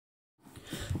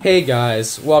Hey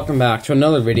guys, welcome back to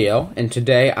another video, and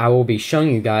today I will be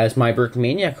showing you guys my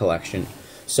Brickmania collection.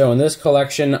 So in this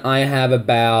collection, I have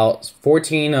about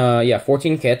 14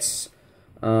 kits.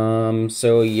 I've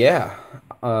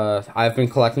been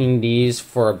collecting these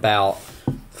for about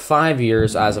 5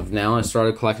 years as of now. I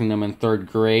started collecting them in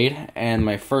 3rd grade, and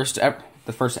the first ever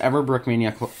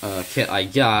Brickmania kit I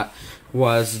got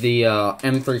was the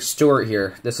M3 Stuart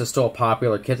here. This is still a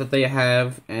popular kit that they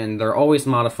have, and they're always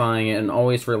modifying it and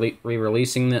always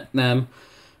re-releasing them.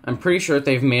 I'm pretty sure that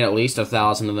they've made at least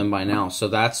 1,000 of them by now,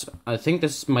 so I think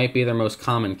this might be their most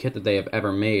common kit that they have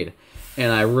ever made,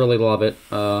 and I really love it.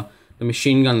 The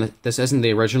machine gun, this isn't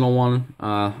the original one.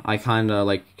 I kind of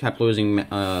kept losing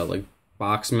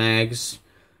box mags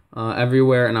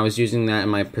everywhere, and I was using that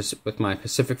in with my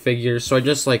Pacific figures, so I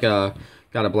just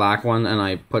got a black one, and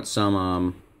I put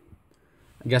some,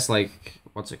 I guess,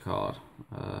 what's it called?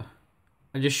 I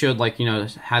just showed,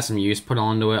 had some use put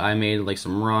onto it. I made,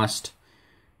 some rust,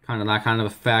 that kind of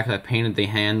effect. I painted the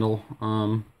handle.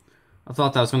 I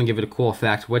thought that was going to give it a cool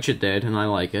effect, which it did, and I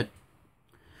like it.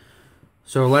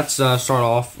 So let's start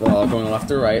off going left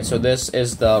to right. So this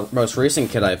is the most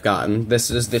recent kit I've gotten. This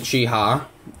is the Chiha.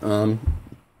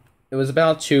 It was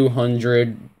about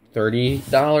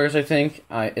 $230, I think.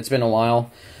 It's been a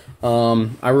while.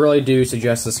 I really do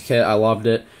suggest this kit. I loved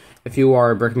it. If you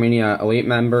are a Brickmania Elite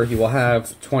member, you will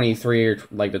have $23 or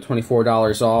the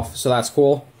 $24 off, so that's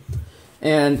cool.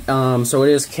 And so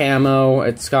it is camo.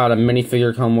 It's got a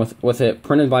minifigure come with it,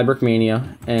 printed by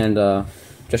Brickmania. And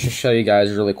just to show you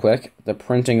guys really quick, the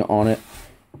printing on it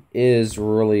is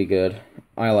really good.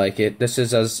 I like it. This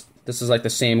is the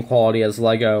same quality as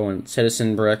Lego and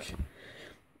Citizen Brick.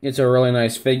 It's a really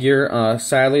nice figure.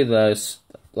 Sadly,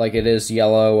 it is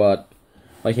yellow,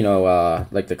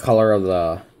 the color of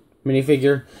the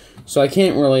minifigure. So I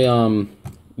can't really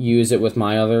use it with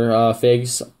my other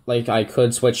figs. I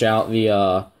could switch out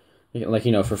the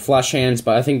for flesh hands,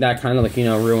 but I think that kind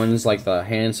of ruins the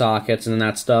hand sockets and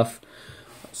that stuff.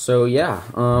 So yeah.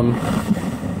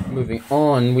 Moving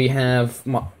on, we have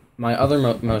my other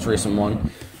most recent one.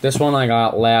 This one I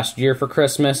got last year for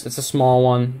Christmas. It's a small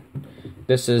one.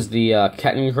 This is the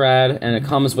Kettengrad, and it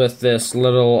comes with this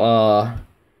little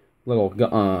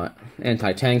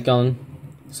anti-tank gun,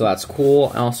 so that's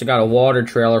cool. I also got a water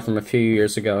trailer from a few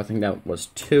years ago. I think that was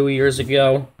 2 years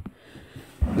ago.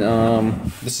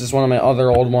 This is one of my other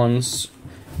old ones.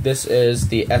 This is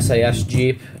the SAS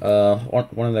Jeep,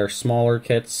 one of their smaller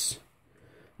kits.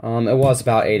 It was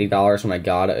about $80 when I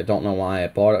got it. I don't know why I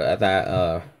bought it at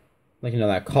that,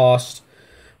 that cost.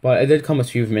 But it did come with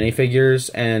a few minifigures,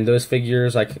 and those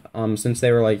figures, since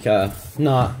they were,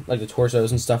 not, the torsos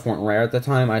and stuff weren't rare at the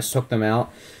time, I just took them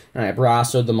out, and I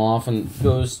brassoed them off, and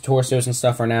those torsos and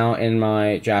stuff are now in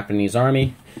my Japanese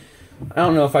army. I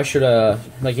don't know if I should have,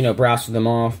 brassoed them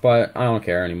off, but I don't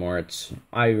care anymore.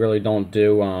 I really don't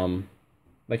do,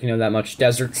 that much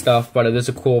desert stuff, but it is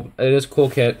a cool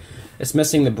kit. It's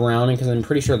missing the Browning, because I'm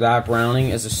pretty sure that Browning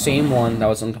is the same one that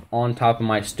was on top of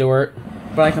my Stuart,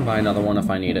 but I can buy another one if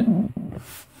I need it.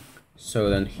 So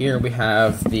then here we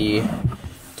have the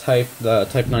Type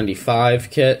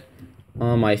 95 kit.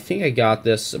 I think I got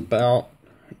this it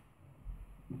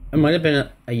might have been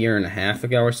a year and a half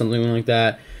ago or something like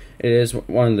that. It is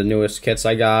one of the newest kits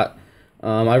I got.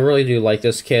 I really do like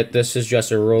this kit. This is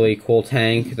just a really cool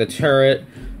tank. The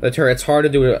turret's hard to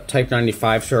do a Type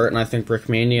 95 turret, and I think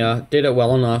Brickmania did it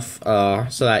well enough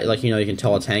so that you can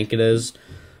tell what tank it is.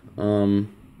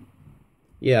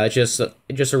 Yeah, it's just a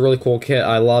really cool kit.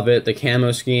 I love it. The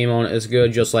camo scheme on it is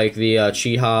good, just like the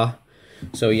Chiha.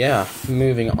 So yeah,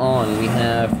 moving on, we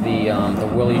have the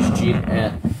Willys Jeep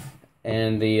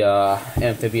and the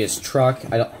amphibious truck.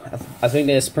 I think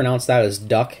they just pronounced that as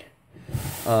duck.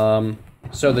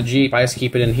 So the Jeep, I just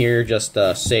keep it in here just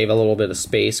to save a little bit of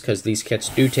space, because these kits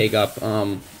do take up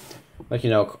a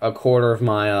quarter of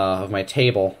my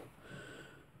table.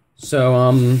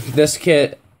 So this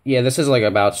kit, yeah, this is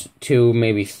about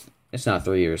it's not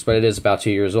 3 years, but it is about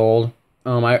 2 years old.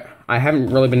 I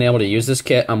haven't really been able to use this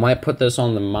kit. I might put this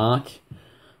on the mock,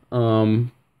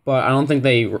 but I don't think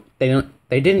they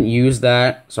didn't use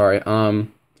that. Sorry,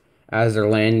 as their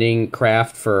landing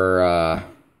craft for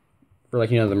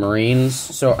the Marines.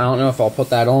 So I don't know if I'll put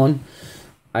that on.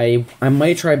 I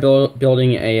might try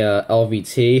building a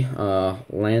LVT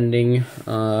landing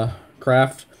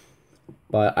craft,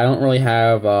 but I don't really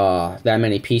have that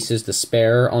many pieces to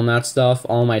spare on that stuff.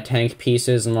 All my tank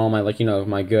pieces and all my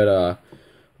my good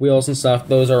wheels and stuff,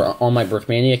 those are on my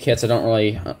Brickmania kits. I don't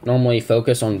really normally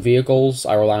focus on vehicles.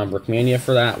 I rely on Brickmania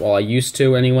for that. Well, I used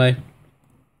to anyway.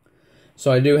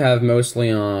 So I do have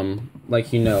mostly,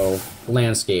 like, you know,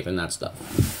 landscape and that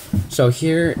stuff. So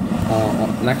here,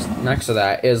 next to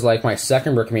that is, like, my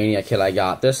second Brickmania kit I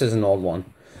got. This is an old one.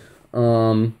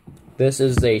 This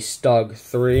is a Stug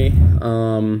 3.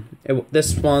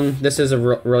 This is a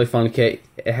really fun kit.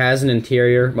 It has an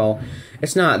interior. Well,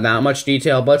 it's not that much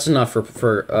detail, but it's enough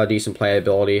for decent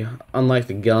playability. Unlike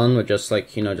the gun, which just,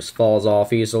 like, you know, just falls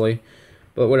off easily.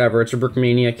 But whatever, it's a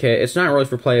Brickmania kit. It's not really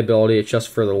for playability, it's just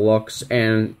for the looks.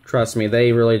 And trust me,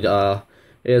 they really, it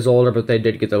is older, but they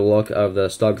did get the look of the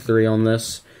Stug 3 on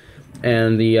this.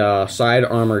 And the side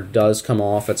armor does come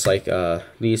off. It's like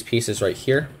these pieces right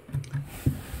here.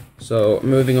 So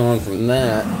moving on from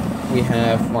that, we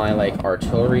have my, like,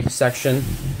 artillery section.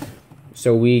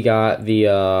 So we got the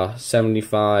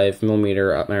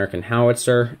 75mm American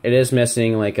howitzer. It is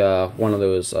missing, like, one of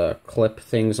those clip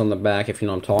things on the back, if you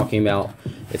know what I'm talking about.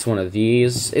 It's one of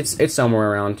these. It's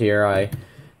somewhere around here.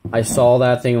 I saw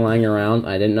that thing lying around.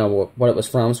 I didn't know what it was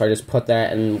from, so I just put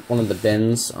that in one of the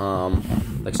bins,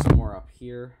 like somewhere up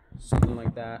here, something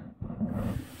like that.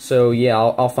 So yeah,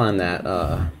 I'll find that.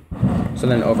 So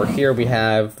then over here we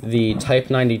have the Type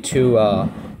 92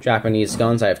 Japanese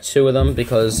guns. I have 2 of them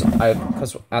because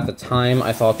at the time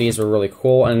I thought these were really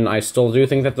cool, and I still do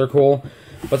think that they're cool,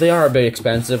 but they are a bit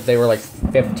expensive. They were like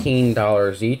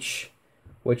 $15 each,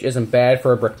 which isn't bad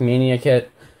for a Brickmania kit.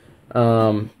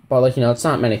 But, like, you know, it's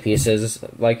not many pieces.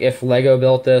 Like, if Lego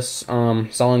built this,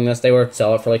 selling this, they would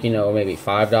sell it for, like, you know, maybe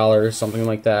 $5, something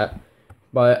like that.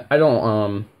 But I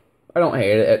don't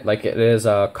hate it. Like, it is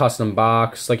a custom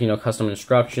box, like, you know, custom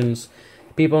instructions.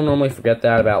 People normally forget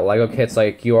that about Lego kits.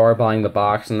 Like, you are buying the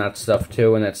box and that stuff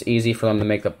too, and it's easy for them to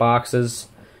make the boxes.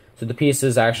 So the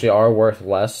pieces actually are worth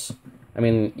less. I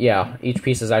mean, yeah, each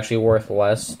piece is actually worth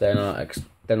less than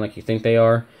like you think they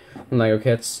are in Lego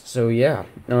kits. So yeah,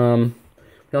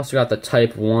 we also got the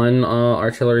Type 1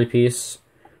 artillery piece.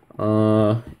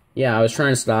 Yeah, I was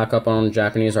trying to stock up on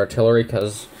Japanese artillery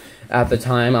because at the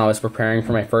time I was preparing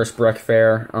for my first Brick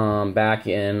Fair back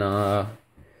in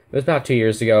it was about 2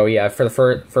 years ago. Yeah,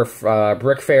 for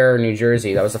Brick Fair, New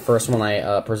Jersey. That was the first one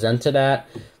I presented at.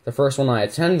 The first one I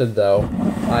attended, though,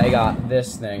 I got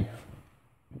this thing,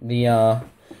 the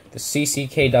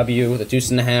CCKW, the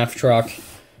Deuce and a Half truck.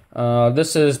 I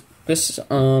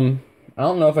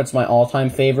don't know if it's my all-time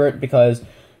favorite because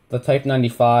the Type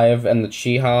 95 and the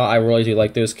Chiha, I really do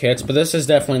like those kits, but this is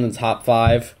definitely in the top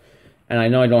 5. And I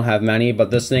know I don't have many,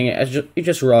 but this thing it's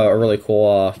just a really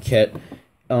cool kit.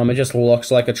 It just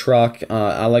looks like a truck.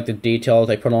 I like the details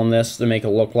they put on this to make it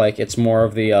look like it's more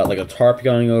of the like a tarp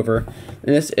going over.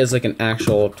 And this is like an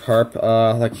actual tarp,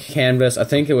 like canvas. I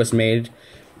think it was made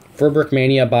for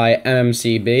Brickmania by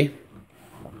MMCB.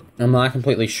 I'm not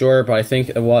completely sure, but I think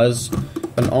it was.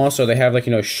 And also they have, like,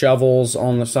 you know, shovels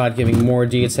on the side giving more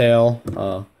detail.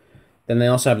 Then they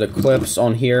also have the clips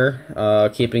on here,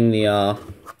 keeping the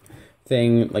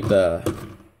thing, like the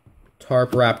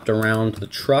tarp wrapped around the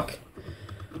truck.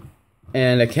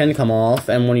 And it can come off,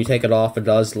 and when you take it off, it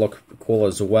does look cool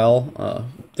as well.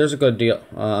 There's a good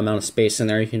amount of space in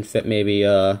there. You can fit maybe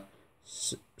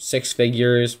 6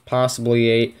 figures, possibly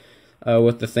 8,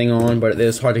 with the thing on, but it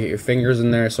is hard to get your fingers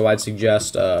in there, so I'd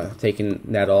suggest taking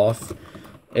that off.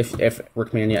 If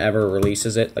Brickmania ever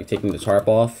releases it, like taking the tarp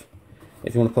off.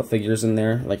 If you want to put figures in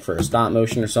there, like for a stop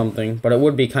motion or something. But it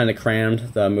would be kind of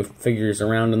crammed to move figures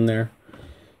around in there.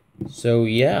 So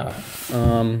yeah,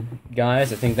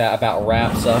 guys, I think that about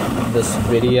wraps up this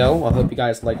video. I hope you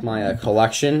guys like my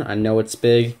collection. I know it's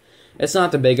big. It's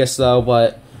not the biggest though,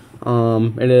 but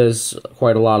it is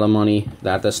quite a lot of money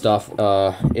that this stuff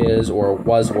is or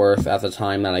was worth at the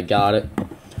time that I got it.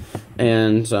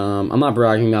 And I'm not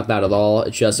bragging about that at all.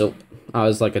 It's just I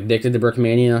was like addicted to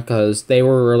Brickmania because they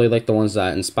were really like the ones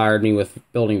that inspired me with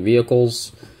building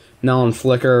vehicles. Now on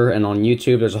Flickr and on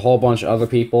YouTube, there's a whole bunch of other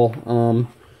people.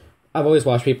 I've always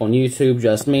watched people on YouTube,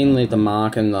 just mainly the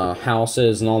mock and the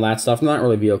houses and all that stuff. Not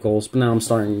really vehicles, but now I'm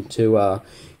starting to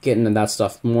get into that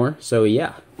stuff more. So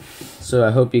yeah. So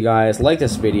I hope you guys like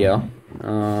this video.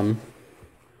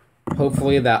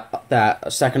 Hopefully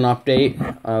that second update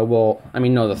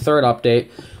the third update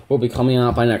will be coming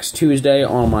out by next Tuesday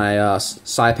on my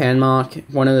Saipan mock.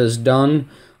 When it is done,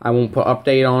 I won't put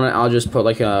update on it. I'll just put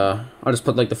like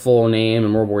the full name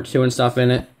and World War II and stuff in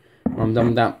it. I'm done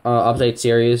with that update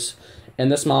series. And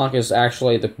this mock is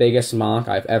actually the biggest mock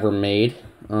I've ever made.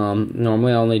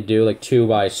 Normally I only do like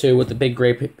 2x2 with the big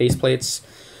gray base plates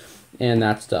and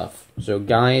that stuff. So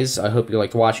guys, I hope you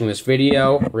liked watching this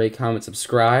video. Rate, comment,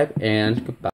 subscribe, and goodbye.